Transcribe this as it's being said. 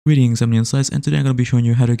Greetings, I'm Neil, and today I'm going to be showing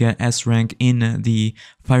you how to get S rank in the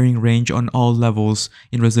firing range on all levels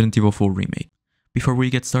in Resident Evil 4 Remake. Before we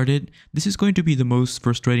get started, this is going to be the most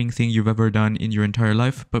frustrating thing you've ever done in your entire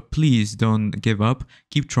life, but please don't give up,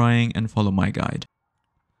 keep trying and follow my guide.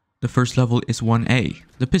 The first level is 1A,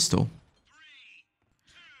 the pistol.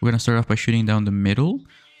 We're going to start off by shooting down the middle,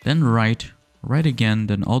 then right again,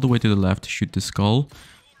 then all the way to the left, shoot the skull,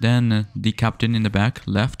 then the captain in the back,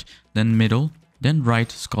 left, then middle, then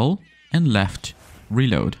right skull, and left.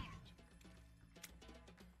 Reload.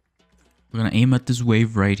 We're gonna aim at this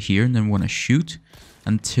wave right here, and then we're gonna shoot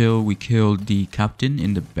until we kill the captain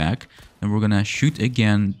in the back. Then we're gonna shoot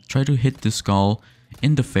again, try to hit the skull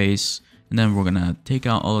in the face, and then we're gonna take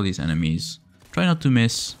out all of these enemies. Try not to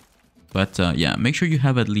miss, but yeah, make sure you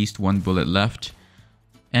have at least one bullet left,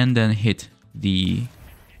 and then hit the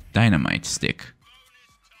dynamite stick.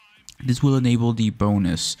 This will enable the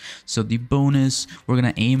bonus. So the bonus, we're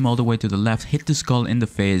gonna aim all the way to the left, hit the skull in the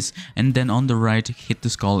face, and then on the right, hit the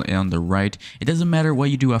skull on the right. It doesn't matter what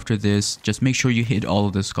you do after this, just make sure you hit all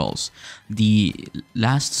of the skulls. The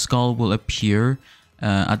last skull will appear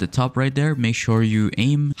at the top right there. Make sure you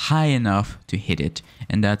aim high enough to hit it,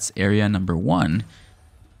 and that's area number 1.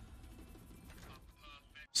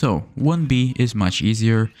 So 1B is much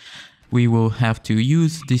easier. We will have to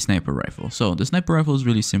use the sniper rifle. So the sniper rifle is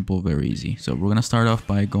really simple, very easy. So we're gonna start off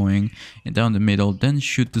by going down the middle, then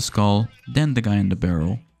shoot the skull, then the guy in the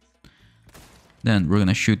barrel. Then we're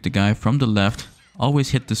gonna shoot the guy from the left. Always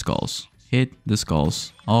hit the skulls. Hit the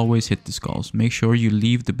skulls. Always hit the skulls. Make sure you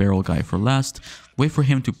leave the barrel guy for last. Wait for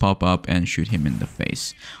him to pop up and shoot him in the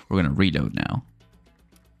face. We're gonna reload now.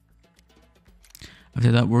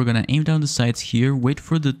 After that, we're gonna aim down the sides here, wait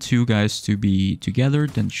for the two guys to be together,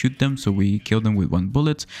 then shoot them so we kill them with one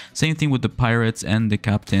bullet. Same thing with the pirates and the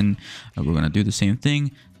captain. We're gonna do the same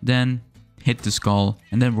thing, then hit the skull,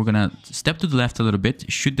 and then we're gonna step to the left a little bit,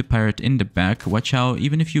 shoot the pirate in the back. Watch out,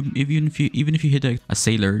 even if you hit a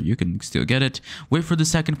sailor, you can still get it. Wait for the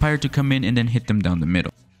second pirate to come in and then hit them down the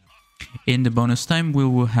middle. In the bonus time, we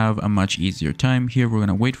will have a much easier time. Here, we're going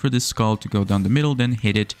to wait for this skull to go down the middle, then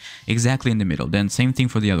hit it exactly in the middle. Then same thing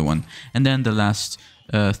for the other one. And then the last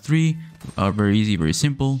 3 are very easy, very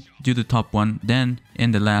simple. Do the top one. Then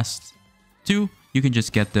in the last 2, you can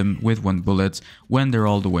just get them with one bullet when they're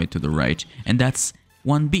all the way to the right. And that's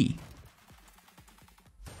 1B.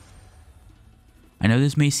 I know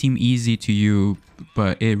this may seem easy to you,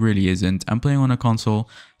 but it really isn't. I'm playing on a console,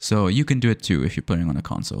 so you can do it too if you're playing on a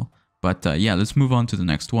console. But yeah, let's move on to the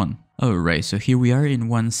next one. Alright, so here we are in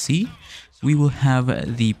 1C. We will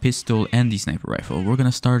have the pistol and the sniper rifle. We're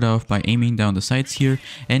gonna start off by aiming down the sides here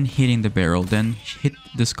and hitting the barrel, then hit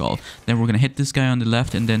the skull. Then we're gonna hit this guy on the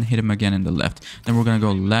left and then hit him again in the left. Then we're gonna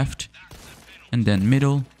go left, and then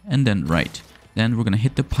middle, and then right. Then we're gonna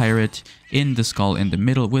hit the pirate in the skull in the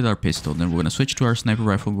middle with our pistol. Then we're gonna switch to our sniper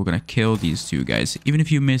rifle. We're gonna kill these two guys. Even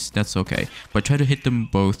if you miss, that's okay. But try to hit them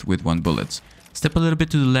both with one bullet. Step a little bit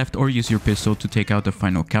to the left or use your pistol to take out the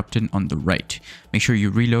final captain on the right. Make sure you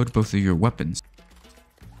reload both of your weapons.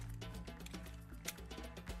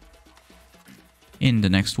 In the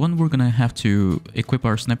next one, we're gonna have to equip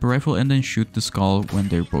our sniper rifle and then shoot the skull when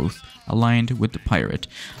they're both aligned with the pirate.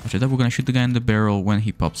 After that, we're gonna shoot the guy in the barrel when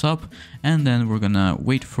he pops up, and then we're gonna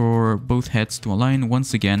wait for both heads to align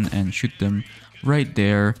once again and shoot them right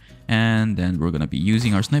there. And then we're gonna be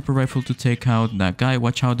using our sniper rifle to take out that guy.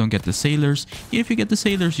 Watch out, don't get the sailors. If you get the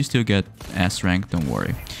sailors, you still get S rank, don't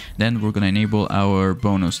worry. Then we're gonna enable our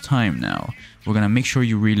bonus time now. We're gonna make sure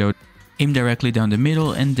you reload. Aim directly down the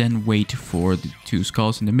middle and then wait for the two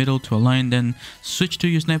skulls in the middle to align. Then switch to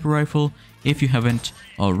your sniper rifle if you haven't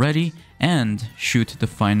already and shoot the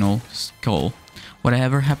final skull.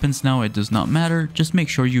 Whatever happens now, it does not matter. Just make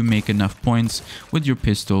sure you make enough points with your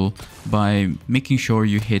pistol by making sure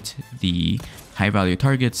you hit the high value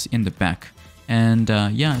targets in the back. And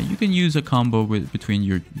yeah, you can use a combo between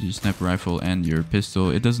your sniper rifle and your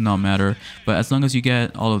pistol. It does not matter, but as long as you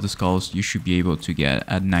get all of the skulls, you should be able to get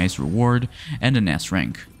a nice reward and an S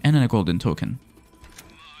rank and a golden token.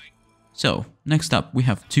 So, next up, we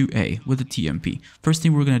have 2A with the TMP. First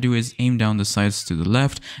thing we're going to do is aim down the sides to the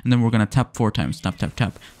left, and then we're going to tap 4 times. Tap, tap,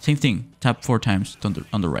 tap. Same thing, tap 4 times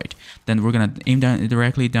on the right. Then we're going to aim down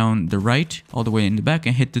directly down the right, all the way in the back,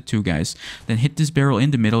 and hit the two guys. Then hit this barrel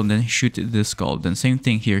in the middle, and then shoot the skull. Then same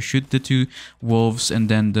thing here, shoot the 2 wolves, and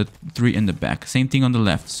then the 3 in the back. Same thing on the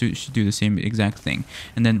left, so you should do the same exact thing,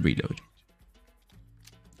 and then reload.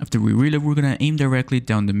 After we reload, we're gonna aim directly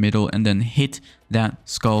down the middle and then hit that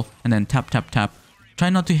skull and then tap, tap, tap. Try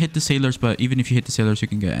not to hit the sailors, but even if you hit the sailors, you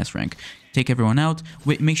can get S rank. take everyone out.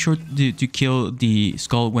 Wait, make sure to kill the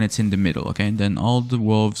skull when it's in the middle, okay? And then all the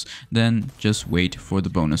wolves, then just wait for the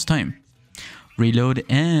bonus time. Reload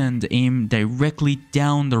and aim directly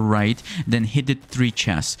down the right, then hit the 3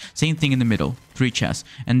 chests. Same thing in the middle, 3 chests.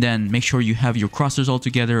 And then make sure you have your crossers all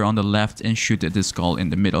together on the left and shoot at the skull in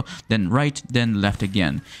the middle. Then right, then left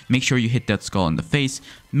again. Make sure you hit that skull in the face,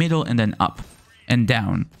 middle, and then up and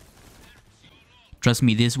down. Trust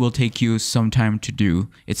me, this will take you some time to do.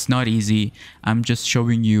 It's not easy. I'm just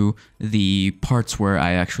showing you the parts where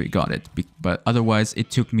I actually got it. But otherwise, it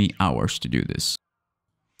took me hours to do this.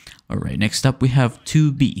 Alright, next up we have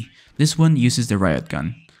 2B. This one uses the riot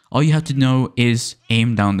gun. All you have to know is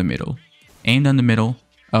aim down the middle. Aim down the middle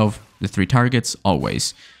of the 3 targets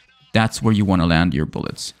always. That's where you want to land your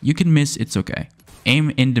bullets. You can miss, it's okay.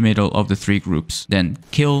 Aim in the middle of the 3 groups. Then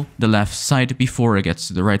kill the left side before it gets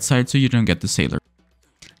to the right side so you don't get the sailor.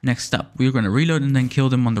 Next up, we're going to reload and then kill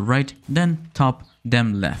them on the right, then top,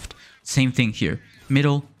 them left. Same thing here.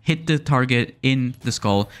 Middle, hit the target in the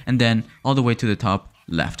skull, and then all the way to the top,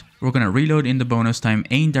 left. We're going to reload in the bonus time,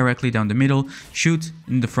 aim directly down the middle, shoot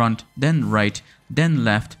in the front, then right, then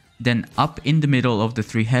left, then up in the middle of the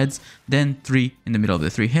 3 heads, then 3 in the middle of the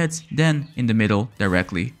 3 heads, then in the middle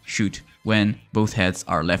directly shoot when both heads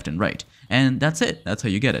are left and right. And that's it. That's how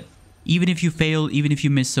you get it. Even if you fail, even if you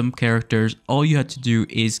miss some characters, all you have to do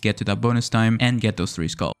is get to that bonus time and get those 3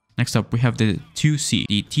 skulls. Next up, we have the 2C,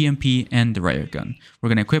 the TMP and the riot gun. We're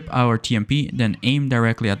going to equip our TMP, then aim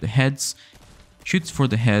directly at the heads, shoots for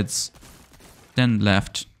the heads, then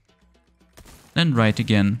left, then right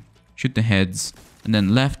again, shoot the heads, and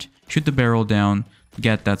then left, shoot the barrel down,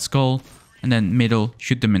 get that skull, and then middle,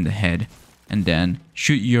 shoot them in the head, and then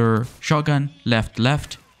shoot your shotgun, left,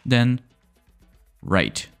 left, then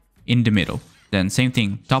right. In the middle. Then same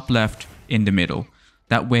thing, top left in the middle.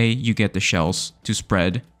 That way you get the shells to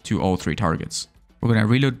spread to all 3 targets. We're going to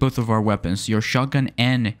reload both of our weapons, your shotgun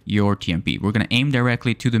and your TMP. We're going to aim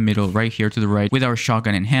directly to the middle, right here to the right, with our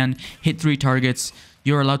shotgun in hand. Hit 3 targets.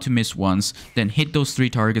 You're allowed to miss once. Then hit those 3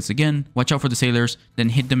 targets again. Watch out for the sailors. Then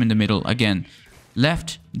hit them in the middle again.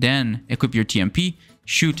 Left, then equip your TMP.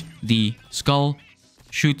 Shoot the skull.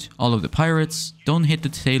 Shoot all of the pirates. Don't hit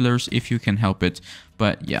the sailors if you can help it.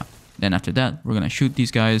 But yeah, then after that, we're going to shoot these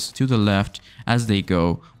guys to the left as they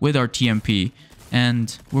go with our TMP.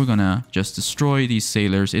 And we're going to just destroy these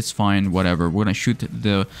sailors. It's fine, whatever. We're going to shoot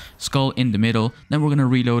the skull in the middle. Then we're going to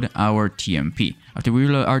reload our TMP. After we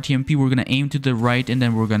reload our TMP, we're going to aim to the right. And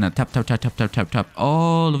then we're going to tap, tap, tap, tap, tap, tap, tap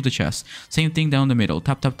all of the chests. Same thing down the middle.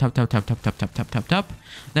 Tap, tap, tap, tap, tap, tap, tap, tap, tap, tap, tap.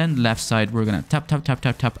 Then left side, we're going to tap, tap, tap,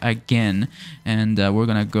 tap, tap again. And we're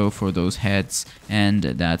going to go for those heads. And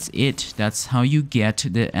that's it. That's how you get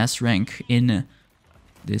the S rank in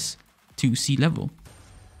this 2C level.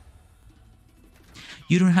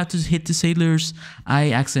 You don't have to hit the sailors.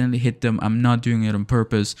 I accidentally hit them. I'm not doing it on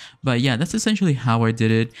purpose. But yeah, that's essentially how I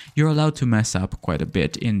did it. You're allowed to mess up quite a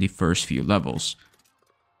bit in the first few levels.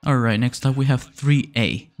 Alright, next up we have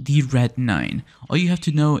 3A, the Red 9. All you have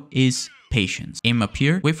to know is patience. Aim up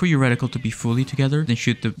here, wait for your reticle to be fully together, then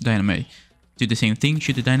shoot the dynamite. Do the same thing,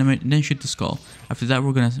 shoot the dynamite, and then shoot the skull. After that,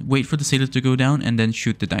 we're gonna wait for the sailor to go down and then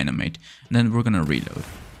shoot the dynamite. And then we're gonna reload.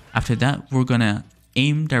 After that, we're gonna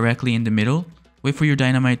aim directly in the middle. Wait for your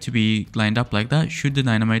dynamite to be lined up like that. Shoot the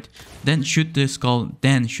dynamite, then shoot the skull,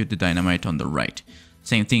 then shoot the dynamite on the right.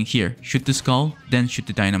 Same thing here. Shoot the skull, then shoot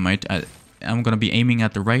the dynamite. I'm going to be aiming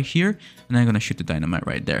at the right here, and I'm going to shoot the dynamite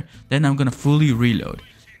right there. Then I'm going to fully reload.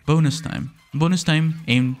 Bonus time. Bonus time,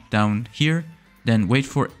 aim down here, then wait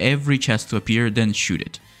for every chest to appear, then shoot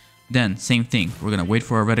it. Then, same thing. We're going to wait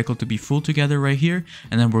for our reticle to be full together right here.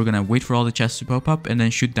 And then we're going to wait for all the chests to pop up and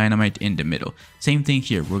then shoot dynamite in the middle. Same thing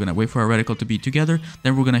here. We're going to wait for our reticle to be together.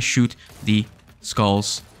 Then we're going to shoot the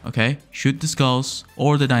skulls. Okay? Shoot the skulls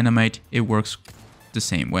or the dynamite. It works the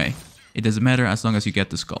same way. It doesn't matter as long as you get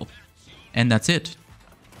the skull. And that's it.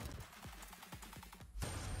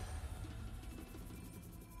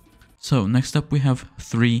 So, next up we have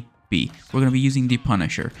 3B. We're going to be using the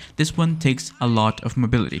Punisher. This one takes a lot of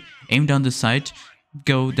mobility. Aim down the side,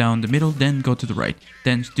 go down the middle, then go to the right.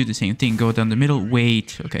 Then do the same thing, go down the middle,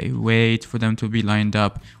 wait, okay, wait for them to be lined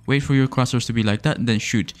up. Wait for your crossers to be like that, and then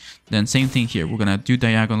shoot. Then same thing here, we're going to do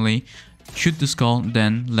diagonally, shoot the skull,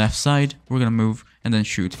 then left side, we're going to move, and then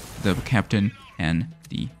shoot the captain and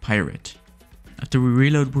the pirate. After we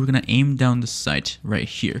reload, we're going to aim down the sight right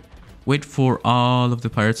here. wait for all of the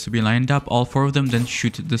pirates to be lined up, all 4 of them, then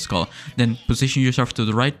shoot the skull. Then position yourself to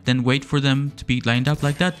the right, then wait for them to be lined up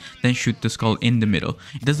like that, then shoot the skull in the middle.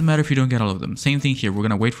 It doesn't matter if you don't get all of them. Same thing here. We're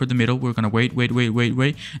gonna wait for the middle. We're gonna wait,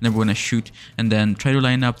 and then we're gonna shoot and then try to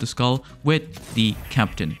line up the skull with the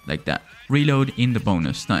captain like that. Reload in the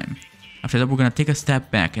bonus time. After that, we're gonna take a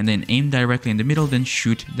step back and then aim directly in the middle, then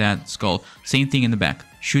shoot that skull. Same thing in the back.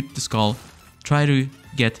 Shoot the skull, try to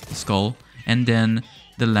get the skull, and then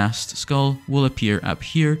the last skull will appear up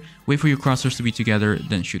here. Wait for your crossers to be together,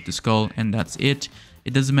 then shoot the skull, and that's it.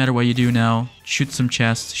 It doesn't matter what you do now. Shoot some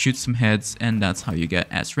chests, shoot some heads, and that's how you get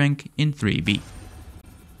S rank in 3B.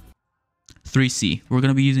 3C, we're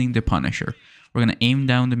gonna be using the Punisher. We're gonna aim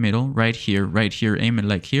down the middle, right here, aim it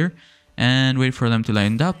like here, and wait for them to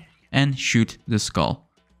line up and shoot the skull.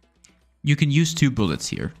 You can use 2 bullets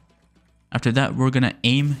here. After that, we're gonna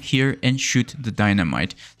aim here and shoot the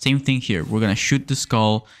dynamite. Same thing here. We're gonna shoot the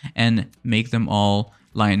skull and make them all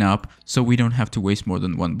line up so we don't have to waste more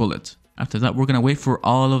than 1 bullet. After that, we're gonna wait for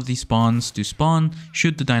all of these spawns to spawn,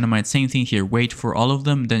 shoot the dynamite. Same thing here. Wait for all of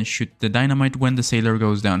them, then shoot the dynamite when the sailor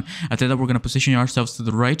goes down. After that, we're gonna position ourselves to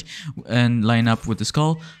the right and line up with the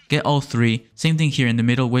skull. Get all 3. Same thing here in the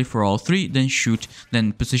middle. Wait for all 3, then shoot.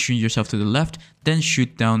 Then position yourself to the left, then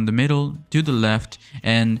shoot down the middle to the left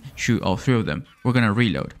and shoot all 3 of them. We're gonna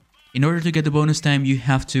reload. In order to get the bonus time, you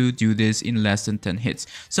have to do this in less than 10 hits.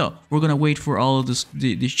 So we're gonna wait for all of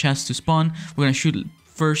the chests to spawn. We're gonna shoot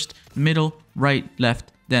first, middle, right,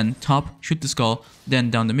 left, then top, shoot the skull,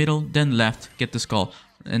 then down the middle, then left, get the skull.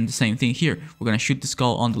 And the same thing here. We're gonna shoot the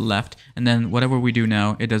skull on the left, and then whatever we do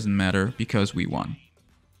now, it doesn't matter because we won.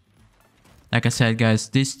 Like I said, guys,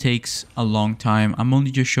 this takes a long time. I'm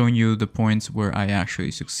only just showing you the points where I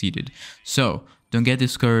actually succeeded. So don't get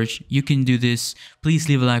discouraged. You can do this. Please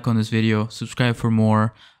leave a like on this video, subscribe for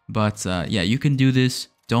more. But yeah, you can do this.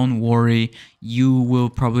 Don't worry, you will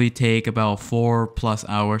probably take about 4+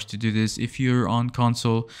 hours to do this if you're on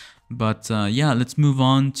console. But yeah, let's move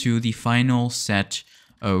on to the final set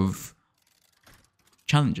of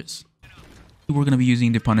challenges. We're going to be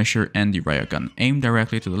using the Punisher and the riot gun. Aim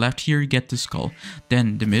directly to the left here, get the skull.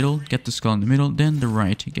 Then the middle, get the skull in the middle. Then the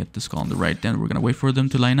right, get the skull on the right. Then we're going to wait for them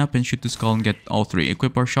to line up and shoot the skull and get all 3.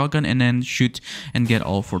 Equip our shotgun and then shoot and get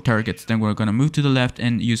all 4 targets. Then we're going to move to the left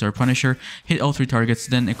and use our Punisher. Hit all 3 targets,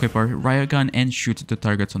 then equip our riot gun and shoot the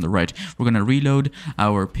targets on the right. We're going to reload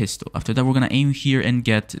our pistol. After that, we're going to aim here and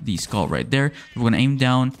get the skull right there. We're going to aim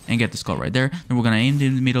down and get the skull right there. Then we're going to aim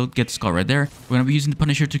in the middle, get the skull right there. We're going to be using the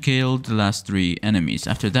Punisher to kill the last 3 enemies.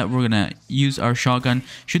 After that, we're gonna use our shotgun,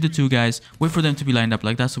 shoot the 2 guys, wait for them to be lined up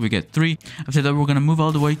like that so we get 3. After that, we're gonna move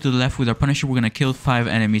all the way to the left with our Punisher. We're gonna kill 5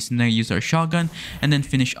 enemies and then use our shotgun and then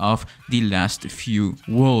finish off the last few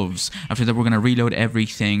wolves. After that, we're gonna reload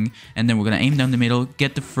everything and then we're gonna aim down the middle,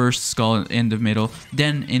 get the first skull in the middle,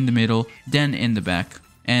 then in the middle, then in the back,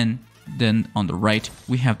 and then on the right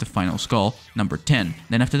we have the final skull, number 10.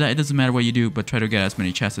 Then after that, it doesn't matter what you do, but try to get as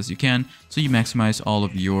many chests as you can so you maximize all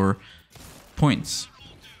of your points.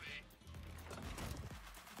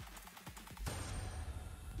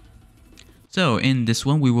 So in this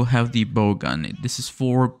one, we will have the bow gun. This is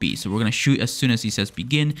 4B. So we're going to shoot as soon as he says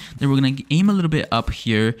begin. Then we're going to aim a little bit up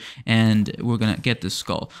here and we're going to get the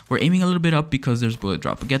skull. We're aiming a little bit up because there's bullet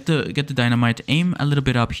drop. Get the dynamite, aim a little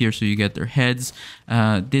bit up here so you get their heads.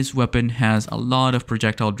 This weapon has a lot of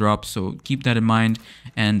projectile drop, so keep that in mind.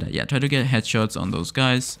 And yeah, try to get headshots on those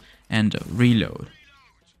guys and reload.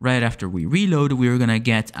 Right after we reload, we're going to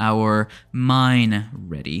get our mine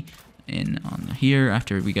ready. In on here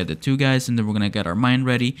after we get the 2 guys, and then we're gonna get our mine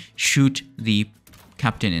ready, shoot the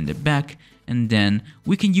captain in the back, and then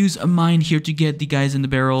we can use a mine here to get the guys in the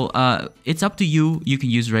barrel. It's up to you. You can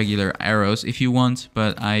use regular arrows if you want,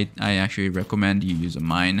 but I actually recommend you use a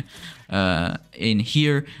mine. In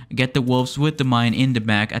here, get the wolves with the mine in the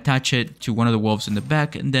back, attach it to one of the wolves in the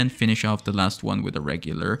back, and then finish off the last one with a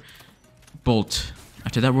regular bolt.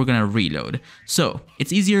 After that, we're gonna reload. So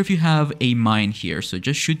it's easier if you have a mine here. So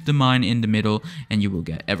just shoot the mine in the middle and you will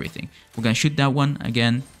get everything. We're gonna shoot that one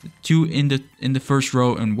again, 2 in the first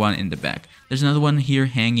row and 1 in the back. There's another one here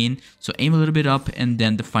hanging. So aim a little bit up and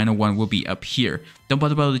then the final one will be up here. Don't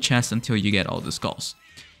bother about the chest until you get all the skulls.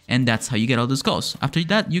 And that's how you get all the skulls. After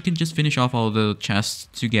that, you can just finish off all the chests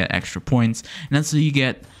to get extra points. And that's how you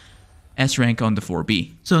get S rank on the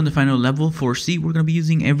 4B. So in the final level, 4C, we're going to be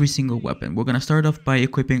using every single weapon. We're going to start off by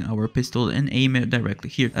equipping our pistol and aim it directly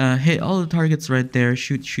here. Hit all the targets right there.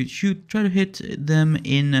 Shoot, shoot, shoot. Try to hit them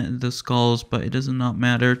in the skulls, but it does not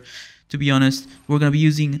matter to be honest, we're gonna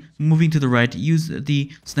be moving to the right, use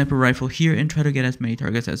the sniper rifle here and try to get as many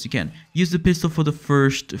targets as you can. Use the pistol for the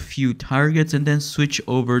first few targets and then switch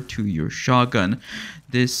over to your shotgun.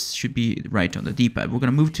 This should be right on the D-pad. We're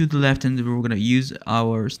gonna move to the left and we're gonna use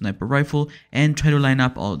our sniper rifle and try to line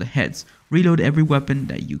up all the heads. Reload every weapon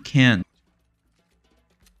that you can.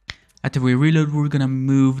 After we reload, we're gonna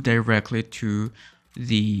move directly to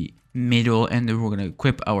the middle and then we're gonna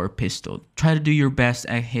equip our pistol. Try to do your best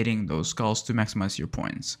at hitting those skulls to maximize your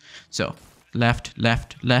points. So left,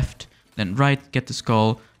 left, left, then right, get the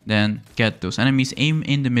skull, then get those enemies, aim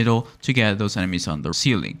in the middle to get those enemies on the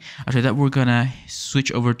ceiling. After that, we're gonna switch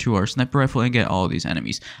over to our sniper rifle and get all these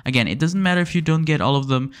enemies. Again, it doesn't matter if you don't get all of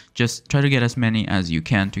them, just try to get as many as you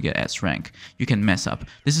can to get S rank. You can mess up.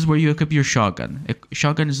 This is where you equip your shotgun.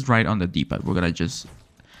 Shotgun is right on the D-pad. We're gonna just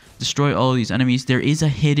destroy all these enemies. There is a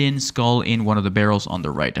hidden skull in one of the barrels on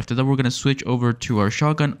the right. After that, we're gonna switch over to our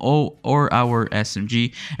shotgun or our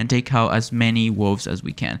SMG and take out as many wolves as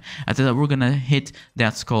we can. After that, we're gonna hit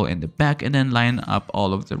that skull in the back and then line up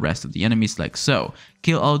all of the rest of the enemies like so.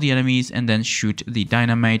 Kill all the enemies and then shoot the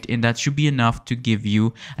dynamite, and that should be enough to give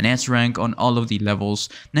you an S rank on all of the levels.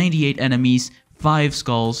 98 enemies, 5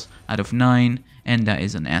 skulls out of 9, and that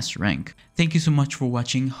is an S rank. Thank you so much for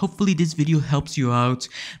watching. Hopefully this video helps you out.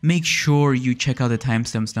 Make sure you check out the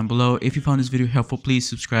timestamps down below. If you found this video helpful, please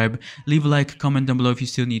subscribe, leave a like, comment down below if you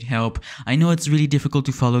still need help. I know it's really difficult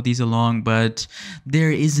to follow these along, but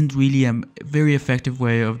there isn't really a very effective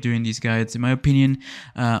way of doing these guides. In my opinion,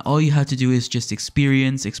 all you have to do is just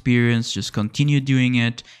experience, just continue doing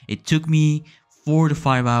it. It took me 4 to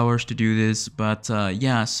 5 hours to do this, but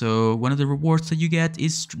yeah, so one of the rewards that you get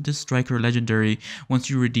is the Striker Legendary once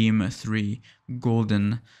you redeem 3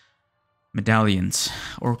 golden medallions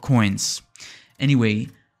or coins. Anyway,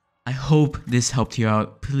 I hope this helped you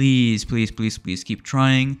out. Please, please, please, please keep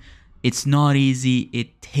trying. It's not easy.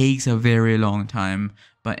 It takes a very long time.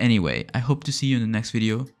 But anyway, I hope to see you in the next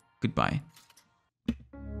video. Goodbye.